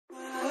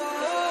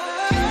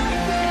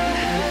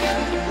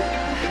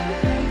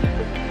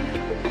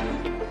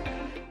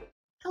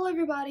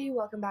everybody,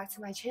 welcome back to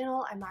my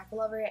channel. I'm Macca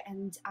Lover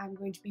and I'm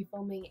going to be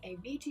filming a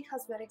VT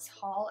Cosmetics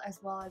haul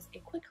as well as a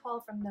quick haul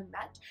from the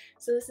Met.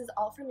 So this is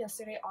all from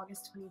yesterday,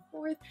 August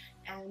 24th,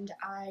 and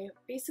I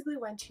basically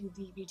went to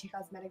the VT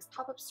Cosmetics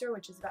pop-up store,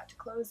 which is about to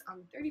close on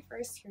the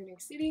 31st here in New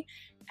York City,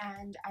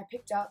 and I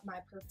picked up my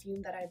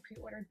perfume that I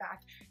pre-ordered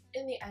back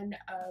in the end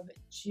of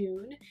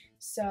June.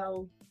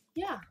 So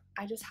yeah,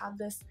 I just have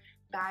this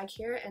bag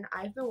here and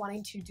I've been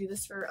wanting to do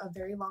this for a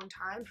very long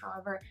time.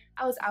 However,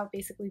 I was out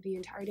basically the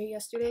entire day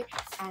yesterday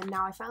and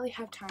now I finally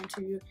have time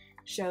to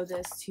show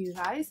this to you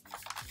guys.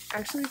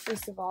 Actually,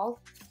 first of all,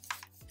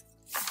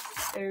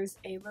 there's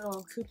a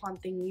little coupon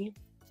thingy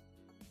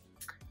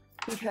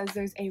because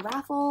there's a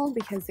raffle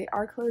because they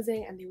are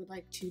closing and they would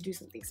like to do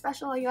something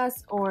special, I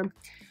guess, or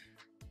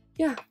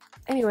yeah.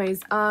 Anyways,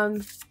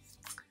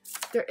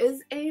 there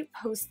is a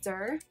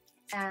poster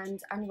and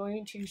I'm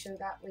going to show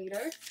that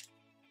later.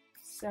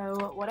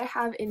 So what I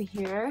have in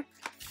here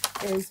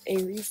is a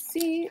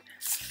receipt.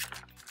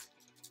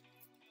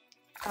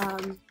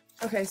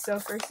 Okay, so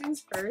first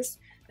things first,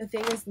 the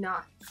thing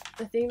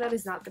that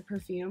is not the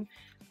perfume.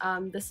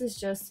 This is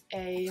just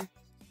a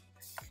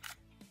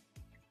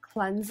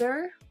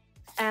cleanser,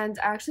 and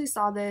I actually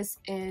saw this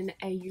in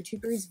a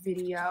YouTuber's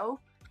video.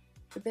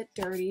 It's a bit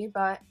dirty,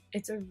 but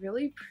it's a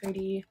really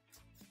pretty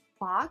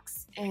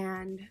box,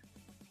 and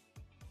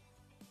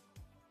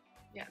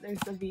yeah, there's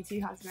the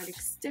VT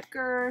Cosmetics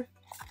sticker,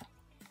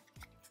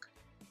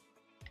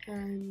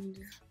 and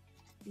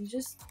you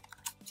just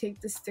take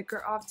the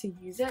sticker off to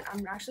use it.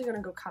 I'm actually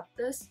gonna go cut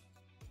this.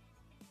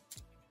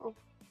 Oh.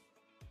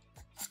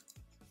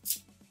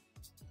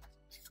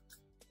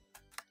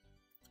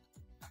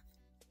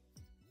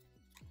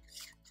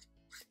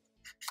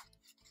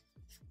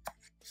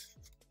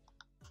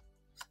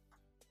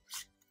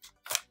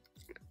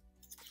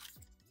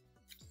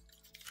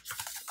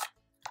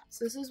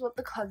 So this is what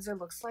the cleanser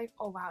looks like.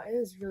 Oh wow, it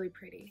is really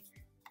pretty.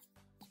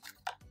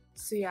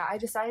 So yeah, I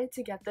decided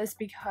to get this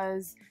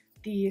because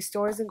the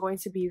store isn't going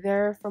to be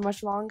there for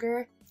much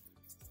longer.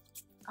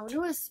 I wonder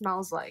what it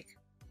smells like.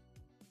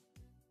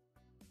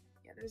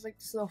 Yeah, there's like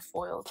this little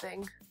foil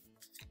thing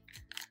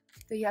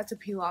that you have to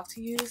peel off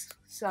to use.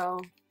 So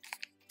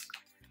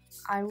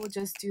I will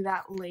just do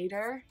that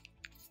later.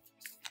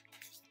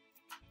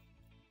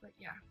 But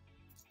yeah,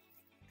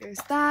 there's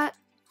that.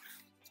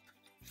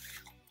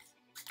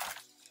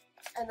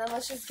 And then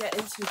let's just get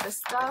into this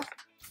stuff.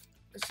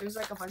 There's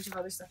like a bunch of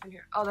other stuff in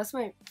here. Oh, that's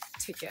my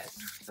ticket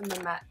from the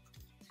Met.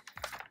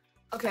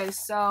 Okay,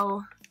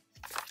 so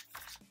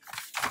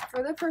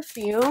for the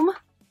perfume,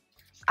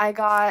 I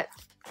got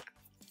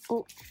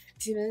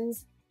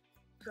Demons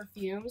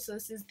perfume. So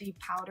this is the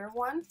powder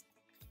one.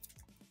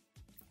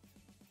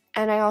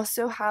 And I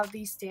also have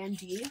the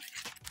standee.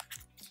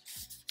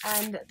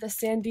 And the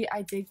standee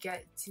I did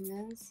get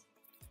Demons.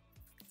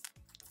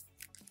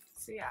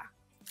 So yeah.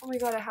 Oh my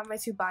god, I have my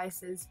two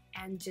biases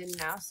and Jin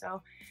now,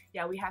 so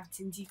yeah, we have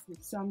Jinji.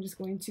 So I'm just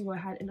going to go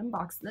ahead and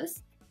unbox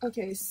this.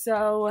 Okay,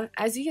 so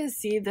as you can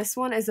see, this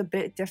one is a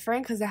bit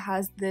different because it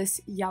has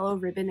this yellow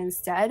ribbon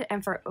instead,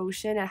 and for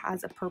Ocean it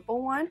has a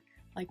purple one,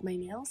 like my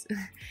nails.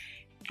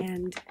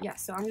 And yeah,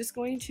 so I'm just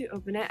going to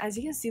open it. As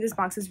you can see, this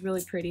box is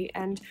really pretty,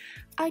 and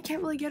I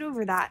can't really get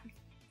over that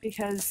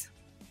because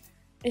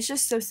it's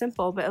just so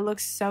simple, but it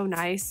looks so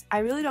nice. I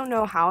really don't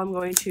know how I'm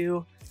going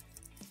to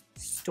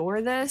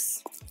store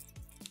this,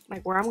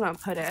 like where I'm gonna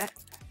put it,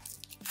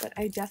 but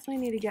I definitely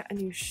need to get a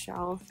new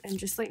shelf and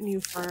just like new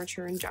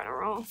furniture in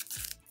general.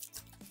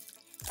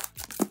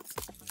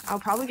 I'll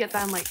probably get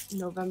that in like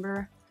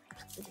November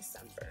or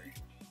December.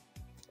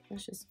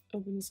 Let's just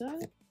open this up.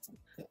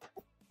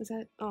 Was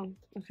that? Oh,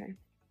 okay.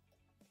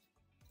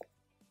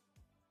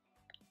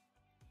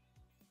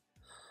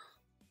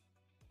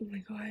 Oh my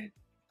god.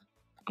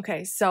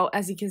 Okay, so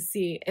as you can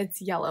see,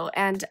 it's yellow,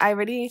 and I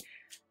already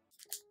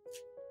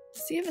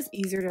see if it's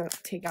easier to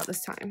take out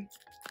this time.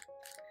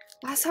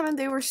 Last time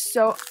they were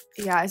so,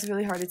 yeah, it's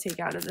really hard to take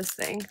out of this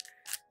thing.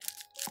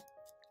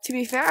 To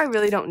be fair, I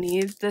really don't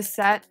need this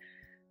set.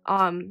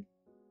 But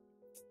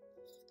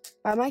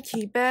I might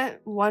keep it.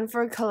 One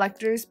for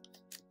collectors,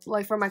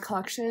 like for my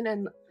collection,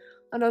 and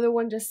another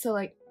one just to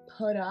like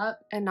put up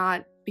and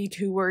not be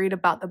too worried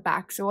about the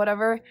backs or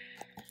whatever.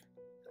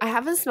 I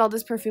haven't smelled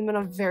this perfume in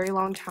a very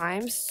long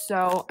time,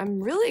 so I'm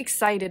really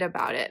excited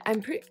about it.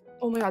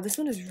 Oh my god, this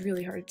one is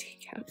really hard to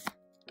take out.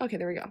 Okay,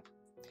 there we go.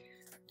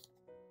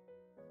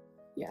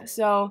 Yeah,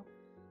 so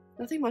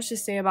nothing much to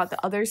say about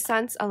the other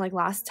scents unlike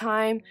last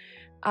time.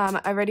 I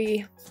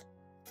already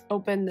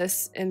opened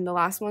this in the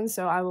last one,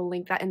 so I will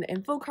link that in the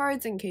info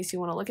cards in case you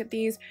want to look at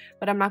these,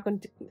 but I'm not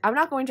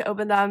going to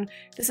open them.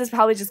 This is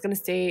probably just going to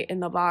stay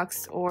in the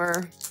box,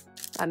 or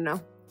I don't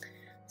know.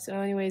 So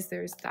anyways,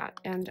 there's that,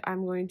 and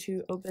I'm going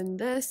to open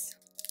this.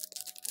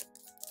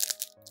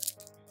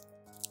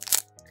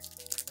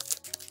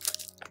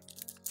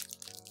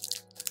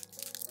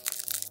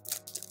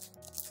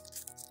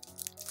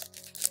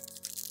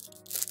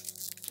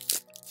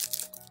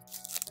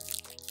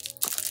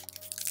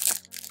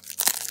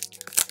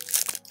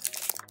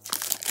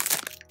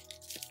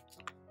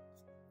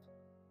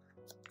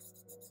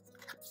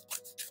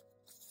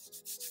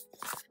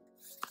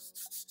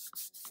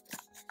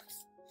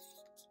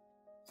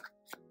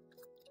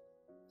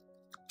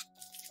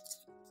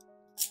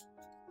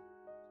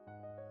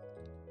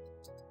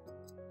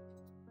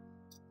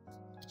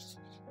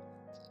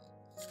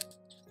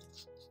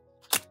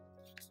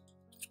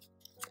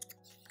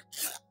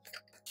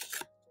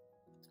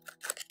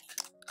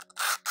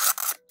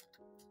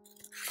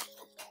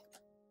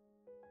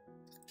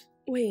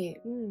 Wait,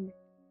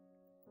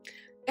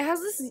 it has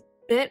this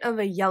bit of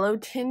a yellow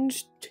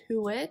tinge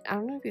to it. I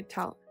don't know if you can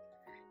tell.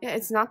 Yeah,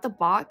 it's not the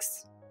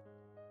box.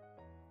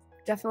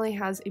 Definitely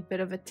has a bit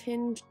of a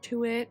tinge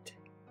to it.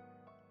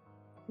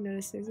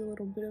 Notice there's a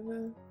little bit of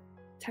a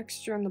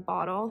texture in the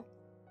bottle.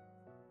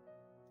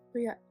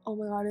 But yeah, oh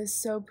my god, it's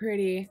so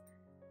pretty.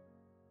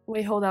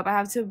 Wait, hold up. I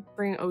have to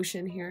bring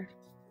Ocean here.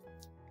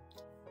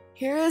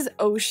 Here is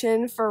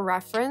Ocean for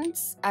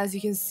reference. As you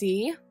can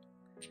see,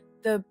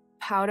 the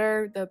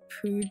powder, the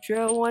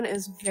Poudre one,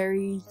 is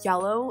very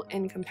yellow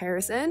in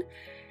comparison,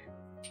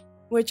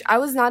 which I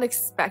was not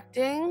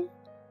expecting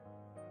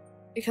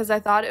because I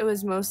thought it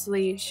was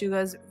mostly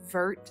Suga's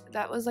Vert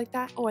that was like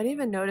that. Oh, I didn't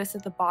even notice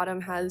that the bottom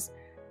has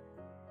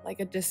like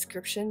a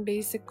description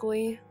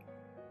basically.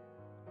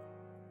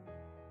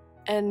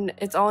 And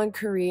it's all in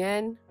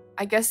Korean.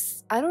 I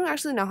guess I don't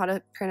actually know how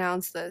to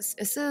pronounce this.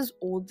 It says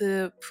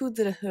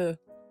Poudre.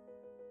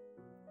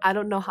 I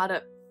don't know how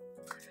to.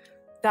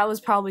 That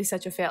was probably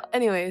such a fail.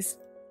 Anyways.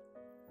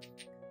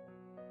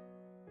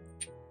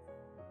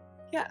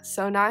 Yeah,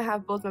 so now I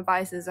have both my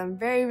biases. I'm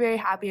very, very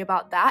happy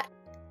about that.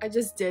 I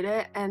just did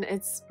it and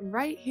it's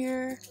right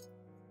here.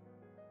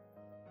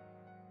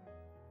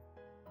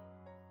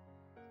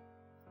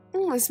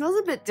 It smells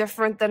a bit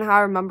different than how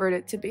I remembered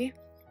it to be.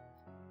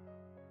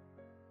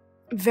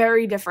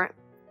 Very different.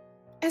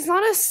 It's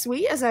not as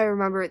sweet as I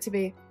remember it to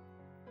be.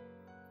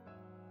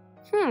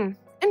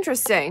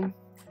 Interesting.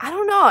 I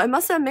don't know. It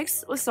must have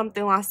mixed with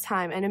something last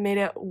time and it made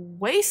it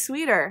way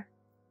sweeter.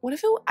 What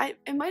if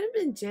it might have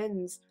been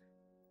gins?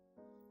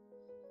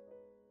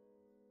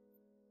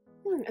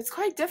 It's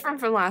quite different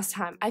from last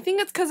time. I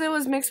think it's because it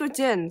was mixed with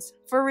gins.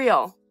 For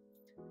real.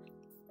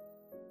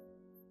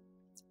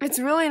 It's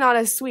really not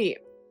as sweet.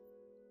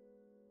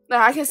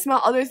 Like, I can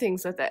smell other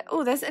things with it.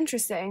 Oh, that's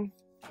interesting.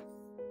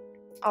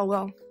 Oh,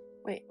 well.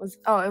 Wait,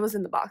 it was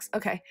in the box.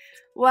 Okay.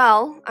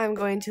 Well, I'm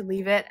going to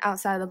leave it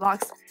outside of the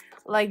box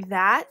like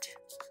that.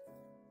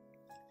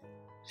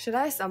 Should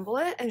I assemble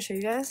it and show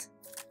you guys?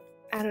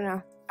 I don't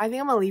know. I think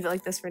I'm gonna leave it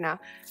like this for now.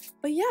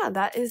 But yeah,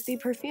 that is the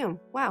perfume.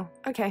 Wow.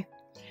 Okay.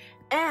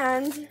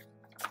 And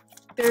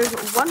there's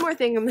one more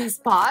thing in this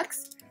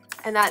box,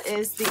 and that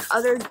is the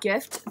other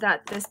gift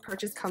that this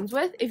purchase comes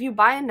with. If you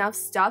buy enough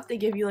stuff, they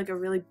give you like a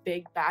really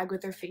big bag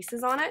with their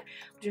faces on it,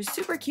 which is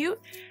super cute.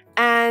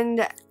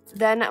 And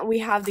then we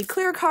have the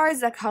clear cards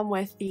that come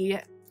with the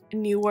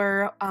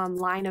newer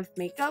line of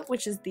makeup,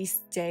 which is the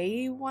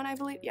Stay one, I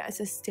believe. Yeah, it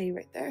says Stay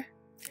right there.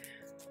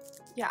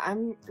 Yeah,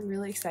 I'm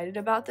really excited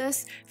about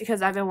this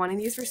because I've been wanting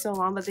these for so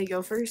long, but they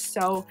go for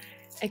so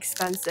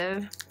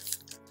expensive.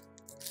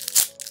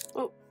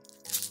 Oh,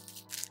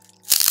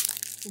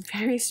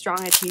 very strong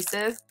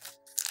adhesive.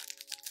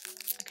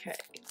 Okay.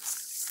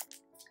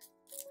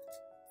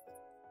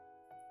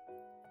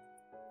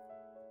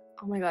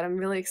 Oh my god, I'm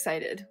really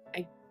excited.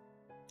 I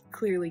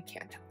clearly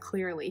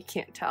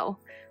can't tell.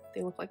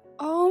 They look like,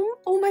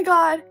 oh my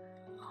god.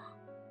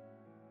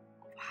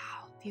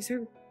 Wow, these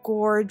are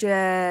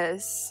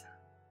gorgeous.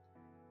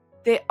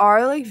 They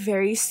are like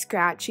very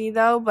scratchy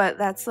though, but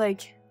that's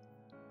like,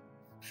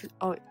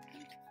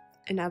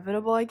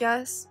 inevitable, I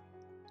guess.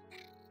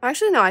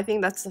 Actually, no, I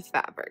think that's the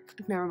fabric.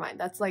 Never mind.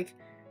 That's like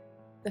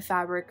the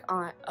fabric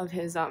of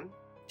his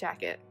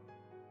jacket.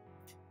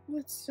 Oh,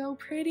 it's so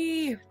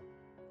pretty.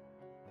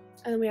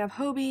 And then we have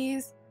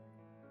Hobies.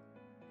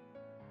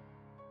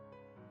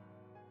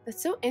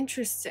 That's so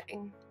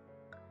interesting.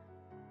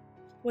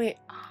 Wait.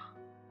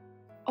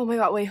 Oh my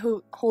god, wait,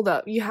 hold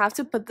up. You have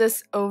to put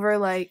this over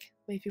like,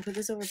 wait, if you put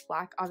this over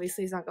black,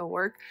 obviously it's not gonna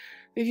work.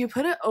 But if you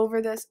put it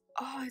over this,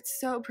 oh, it's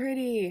so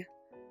pretty.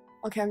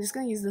 Okay, I'm just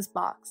gonna use this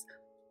box.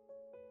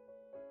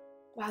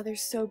 Wow, they're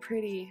so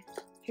pretty.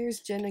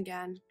 Here's Jin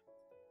again.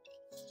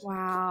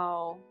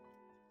 Wow.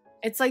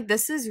 It's like,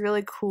 this is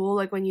really cool,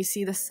 like when you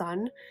see the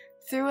sun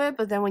through it,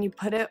 but then when you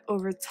put it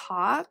over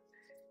top,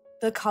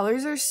 the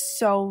colors are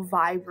so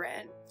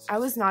vibrant. I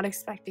was not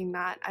expecting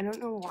that. I don't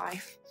know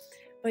why.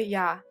 But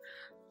yeah.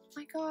 Oh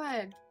my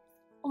god.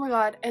 Oh my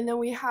god. And then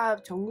we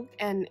have Jungkook,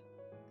 and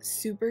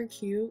super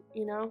cute,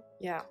 you know?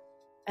 Yeah.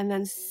 And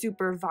then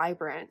super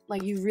vibrant.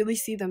 Like, you really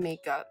see the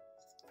makeup.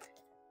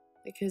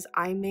 Like his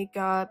eye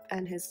makeup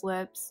and his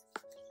lips.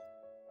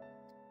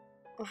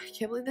 Oh, I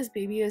can't believe this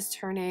baby is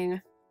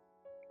turning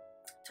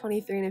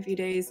 23 in a few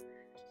days.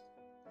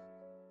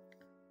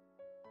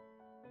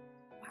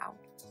 Wow.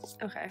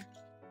 Okay.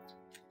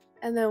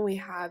 And then we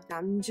have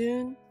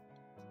Namjoon.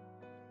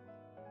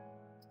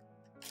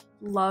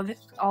 Love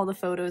all the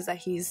photos that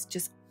he's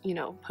just, you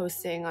know,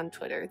 posting on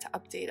Twitter to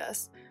update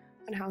us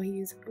on how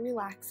he's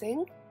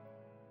relaxing.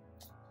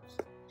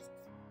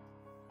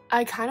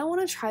 I kind of want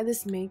to try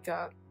this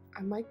makeup.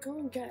 I might go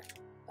and get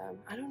them.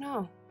 I don't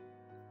know.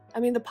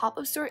 I mean, the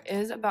pop-up store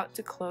is about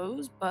to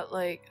close, but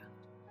like,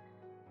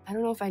 I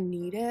don't know if I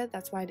need it.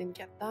 That's why I didn't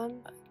get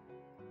them. But...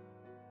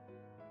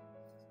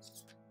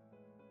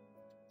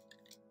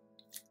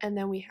 And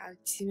then we have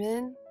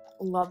Jimin.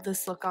 Love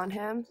this look on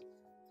him.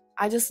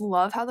 I just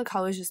love how the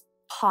colors just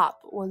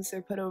pop once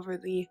they're put over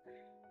the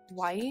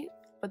white.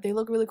 but they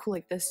look really cool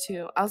like this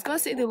too. I was gonna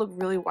say they look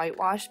really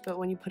whitewashed, but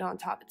when you put it on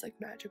top, it's like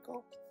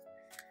magical.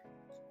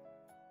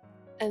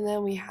 And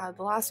then we have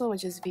the last one,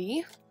 which is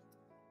V.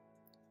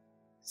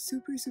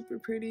 Super, super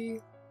pretty.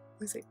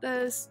 Looks like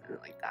this and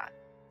like that.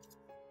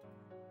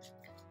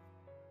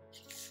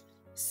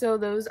 So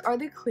those are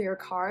the clear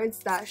cards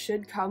that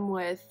should come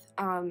with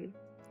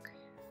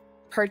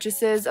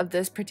purchases of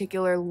this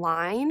particular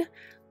line,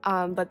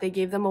 but they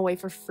gave them away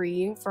for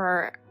free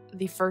for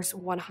the first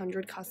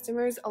 100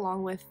 customers,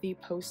 along with the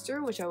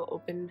poster, which I will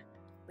open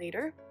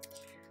later.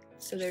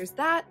 So there's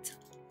that.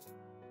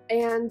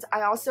 And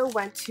I also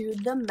went to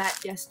the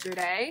Met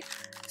yesterday.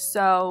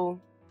 So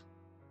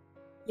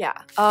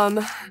yeah,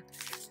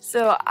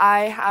 so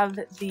I have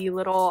the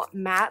little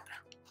map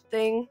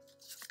thing.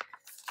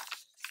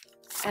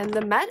 And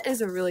the Met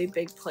is a really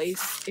big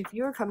place. If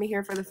you are coming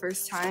here for the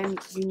first time,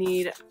 you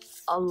need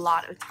a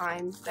lot of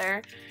time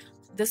there.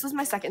 This was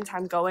my second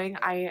time going.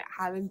 I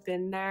hadn't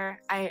been there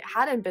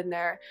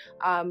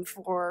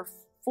for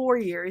 4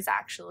 years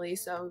actually,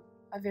 so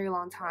a very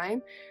long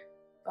time,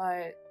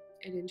 but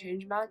it didn't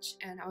change much,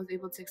 and I was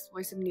able to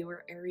explore some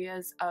newer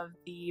areas of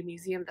the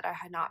museum that I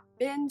had not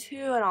been to,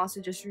 and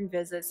also just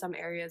revisit some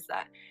areas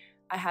that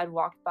I had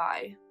walked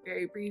by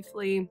very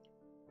briefly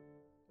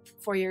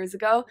 4 years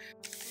ago.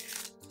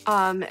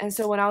 And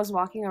so when I was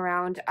walking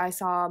around, I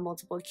saw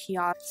multiple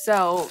kiosks.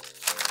 So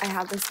I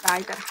have this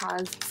bag that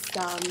has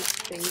some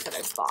things that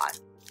I bought.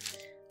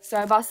 So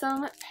I bought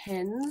some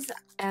pins,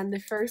 and the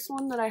first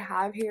one that I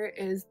have here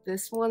is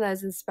this one that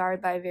is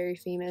inspired by a very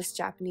famous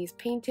Japanese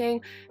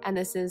painting, and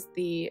this is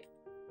the,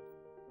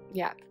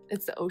 yeah,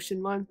 it's the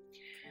ocean one,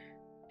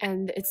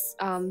 and it's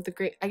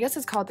I guess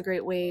it's called the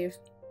Great Wave.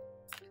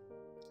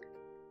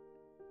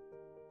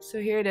 So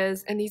here it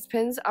is, and these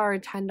pins are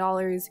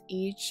 $10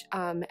 each,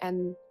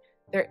 and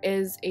there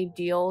is a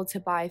deal to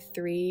buy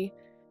 3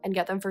 and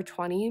get them for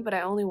 $20, but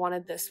I only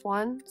wanted this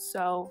one,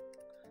 so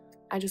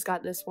I just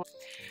got this one.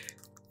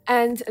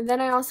 And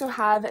then I also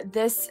have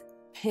this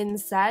pin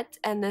set,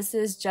 and this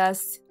is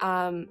just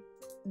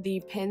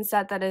the pin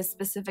set that is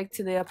specific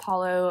to the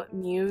Apollo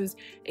Muse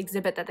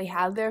exhibit that they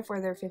have there for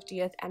their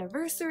 50th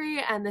anniversary,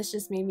 and this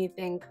just made me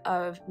think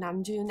of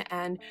Namjoon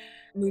and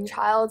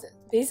Moonchild.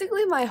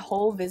 Basically my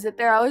whole visit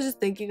there, I was just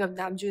thinking of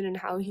Namjoon and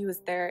how he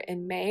was there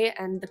in May,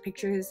 and the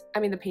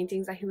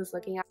paintings that he was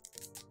looking at.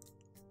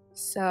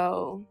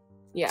 So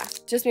yeah,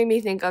 just made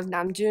me think of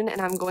Namjoon, and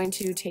I'm going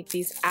to take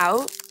these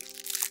out.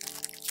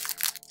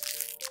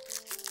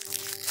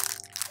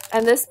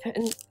 And this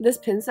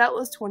pin set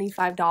was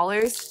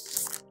 $25.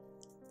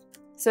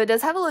 So it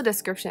does have a little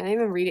description. I didn't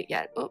even read it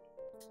yet. Oh,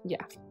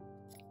 yeah.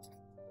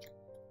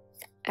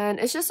 And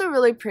it's just a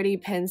really pretty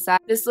pin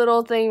set. This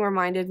little thing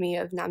reminded me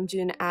of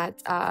Namjoon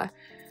at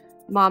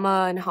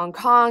Mama in Hong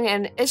Kong,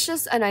 and it's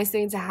just a nice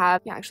thing to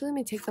have. Yeah, actually let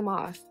me take them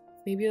off.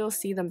 Maybe you'll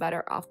see them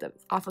better off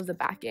of the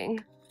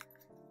backing.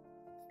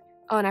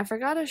 Oh, and I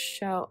forgot to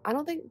show. I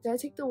don't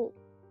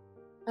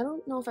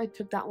know if I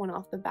took that one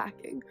off the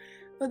backing.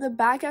 But the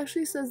back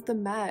actually says the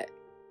Met,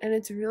 and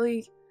it's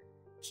really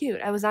cute.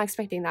 I was not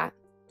expecting that.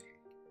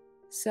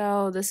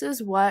 So this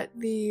is what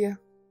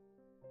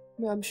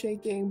I'm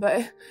shaking,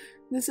 but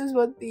this is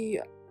what the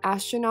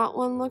astronaut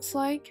one looks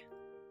like.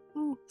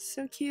 Oh,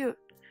 so cute.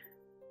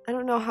 I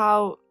don't know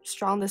how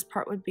strong this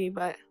part would be,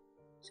 but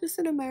it's just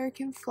an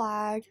American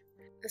flag.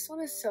 This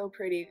one is so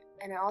pretty,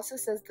 and it also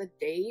says the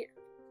date.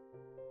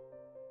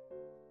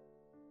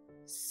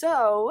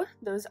 So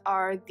those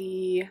are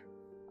the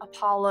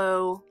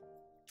Apollo's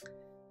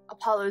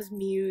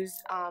Muse,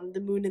 the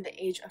Moon in the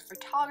Age of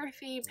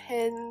Photography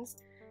pins.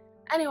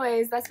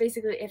 Anyways, that's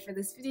basically it for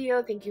this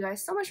video. Thank you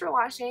guys so much for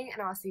watching,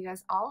 and I'll see you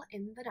guys all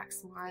in the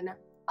next one.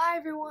 Bye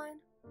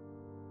everyone!